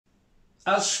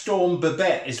as Storm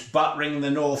Babette is battering the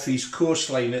northeast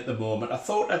coastline at the moment, I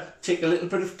thought I'd take a little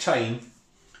bit of time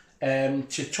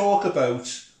to talk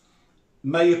about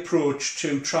my approach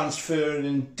to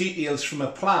transferring details from a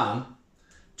plan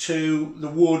to the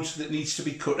wood that needs to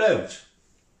be cut out.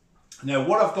 Now,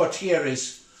 what I've got here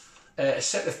is a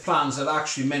set of plans that I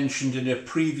actually mentioned in a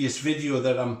previous video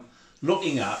that I'm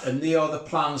looking at, and they are the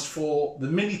plans for the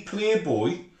Mini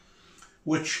Playboy,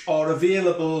 which are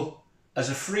available as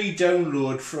a free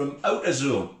download from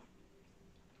Outerzone.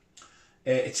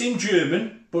 It's in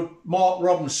German, but Mark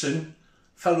Robinson,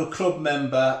 fellow club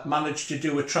member, managed to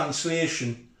do a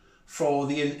translation for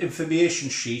the information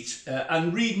sheet,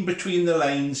 and reading between the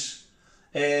lines,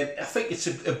 I think it's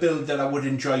a build that I would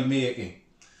enjoy making.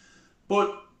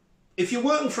 But if you're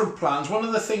working from plans, one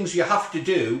of the things you have to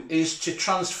do is to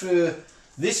transfer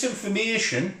this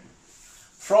information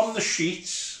from the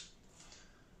sheets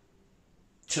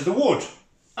to the wood.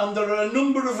 And there are a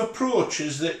number of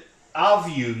approaches that I've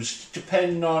used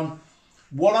depending on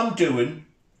what I'm doing,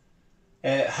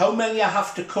 how many I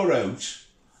have to cut out,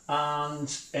 and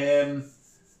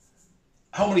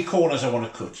how many corners I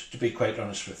want to cut, to be quite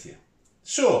honest with you.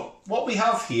 So what we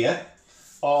have here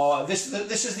are, this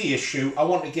is the issue. I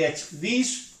want to get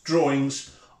these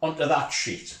drawings onto that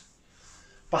sheet.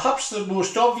 Perhaps the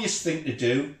most obvious thing to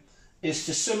do is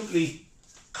to simply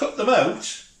cut them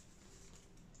out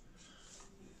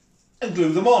and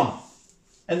glue them on,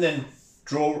 and then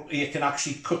you can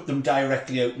actually cut them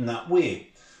directly out in that way.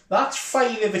 That's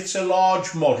fine if it's a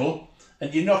large model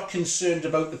and you're not concerned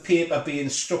about the paper being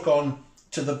stuck on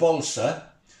to the balsa,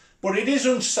 but it is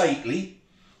unsightly.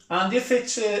 And if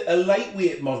it's a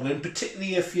lightweight model, and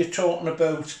particularly if you're talking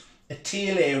about a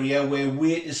tail area where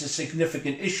weight is a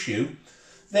significant issue,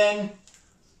 then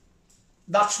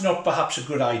that's not perhaps a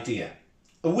good idea.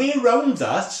 A way around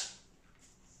that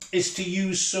is to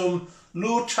use some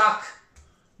low tack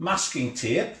masking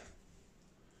tape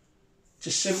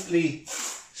to simply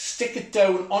stick it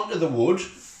down onto the wood,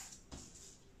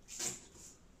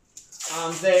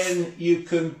 and then you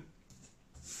can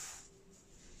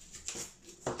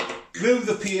glue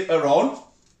the paper on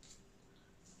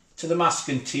to the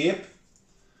masking tape,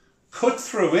 cut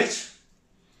through it,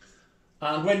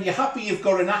 and when you're happy you've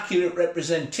got an accurate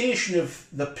representation of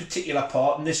the particular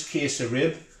part, in this case a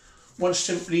rib, one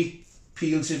simply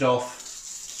peels it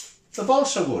off the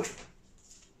balsa wood.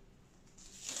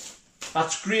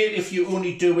 That's great if you're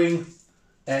only doing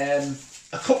a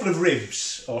couple of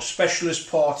ribs or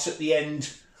specialist parts at the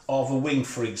end of a wing,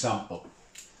 for example.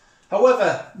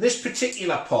 However, this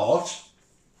particular part,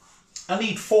 I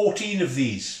need 14 of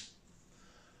these,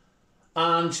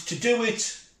 and to do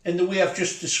it in the way I've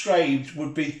just described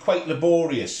would be quite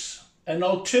laborious. An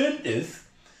alternative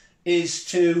is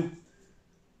to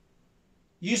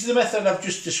use the method I've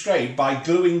just described by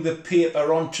gluing the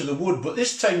paper onto the wood, but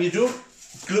this time you don't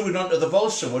glue it onto the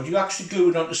balsa wood, you actually glue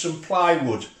it onto some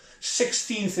plywood.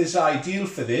 1/16 is ideal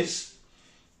for this.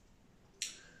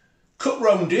 Cut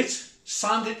round it,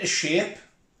 sand it to shape,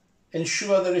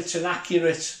 ensure that it's an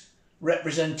accurate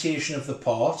representation of the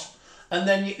part, and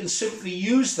then you can simply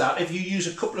use that. If you use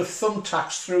a couple of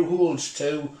thumbtacks through holes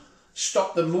to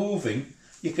stop them moving,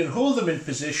 you can hold them in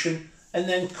position and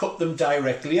then cut them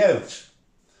directly out.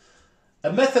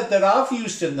 A method that I've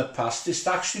used in the past is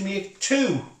to actually make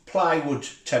 2 plywood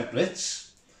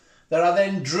templates that are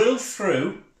then drilled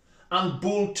through and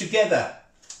bolt together,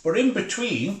 but in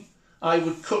between I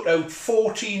would cut out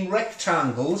 14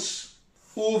 rectangles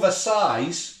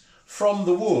oversize from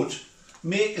the wood,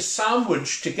 make a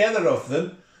sandwich together of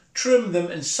them, trim them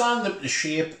and sand them to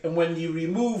shape, and when you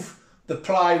remove the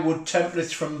plywood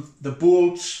templates from the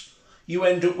bolts, you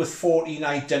end up with 14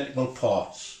 identical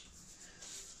parts.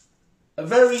 A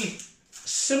very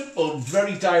simple,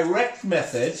 very direct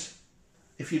method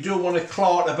if you don't want to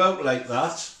clart about like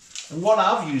that, and what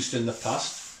I've used in the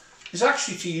past is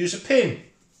actually to use a pin.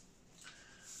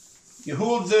 You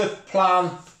hold the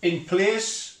plan in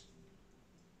place,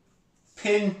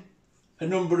 pin a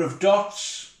number of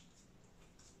dots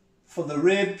for the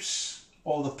ribs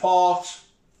or the part,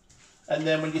 and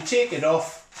then when you take it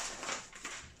off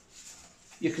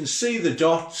you can see the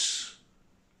dots,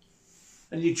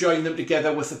 and you join them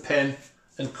together with a pen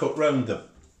and cut round them.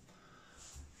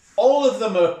 All of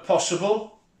them are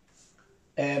possible.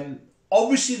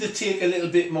 Obviously they take a little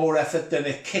bit more effort than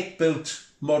a kit built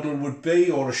model would be,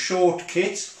 or a short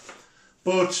kit,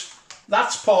 but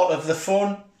that's part of the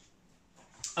fun,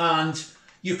 and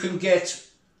you can get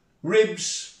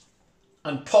ribs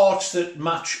and parts that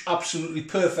match absolutely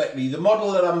perfectly. The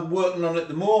model that I'm working on at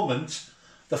the moment,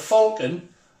 the Falcon,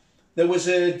 there was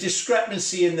a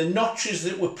discrepancy in the notches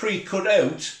that were pre-cut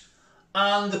out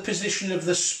and the position of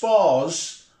the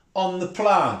spars on the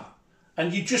plan.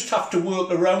 And you just have to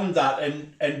work around that,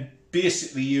 and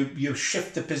basically you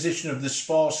shift the position of the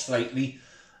spar slightly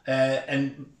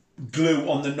and glue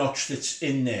on the notch that's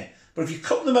in there. But if you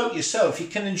cut them out yourself, you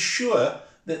can ensure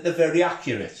that they're very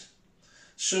accurate.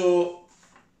 So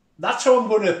that's how I'm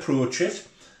going to approach it.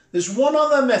 There's one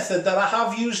other method that I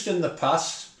have used in the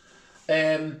past.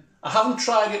 I haven't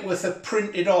tried it with a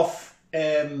printed off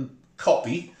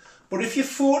copy, but if you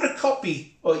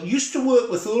photocopy, or it used to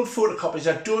work with old photocopies,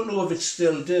 I don't know if it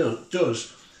still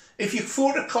does. If you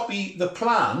photocopy the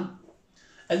plan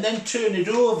and then turn it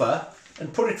over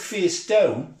and put it face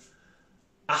down,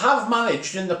 I have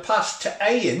managed in the past to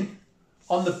iron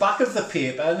on the back of the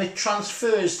paper, and it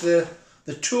transfers, the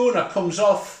toner comes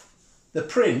off the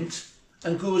print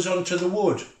and goes onto the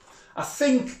wood. I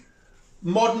think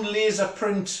modern laser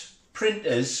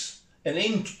printers and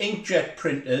inkjet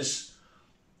printers,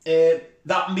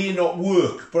 that may not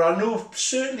work, but I know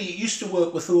certainly it used to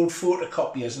work with old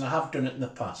photocopiers, and I have done it in the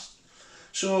past.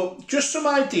 So just some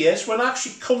ideas. When I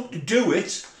actually come to do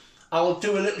it, I'll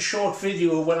do a little short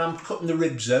video when I'm cutting the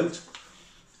ribs out.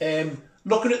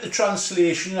 Looking at the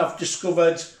translation, I've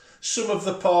discovered some of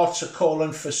the parts are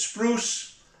calling for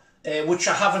spruce, which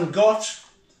I haven't got,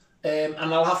 and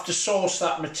I'll have to source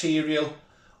that material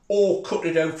or cut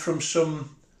it out from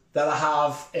some that I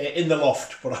have in the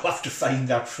loft, but I'll have to find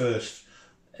that first.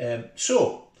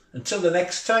 So until the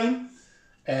next time,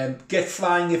 get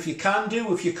flying if you can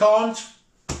do. If you can't,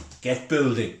 get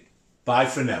building. Bye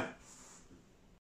for now.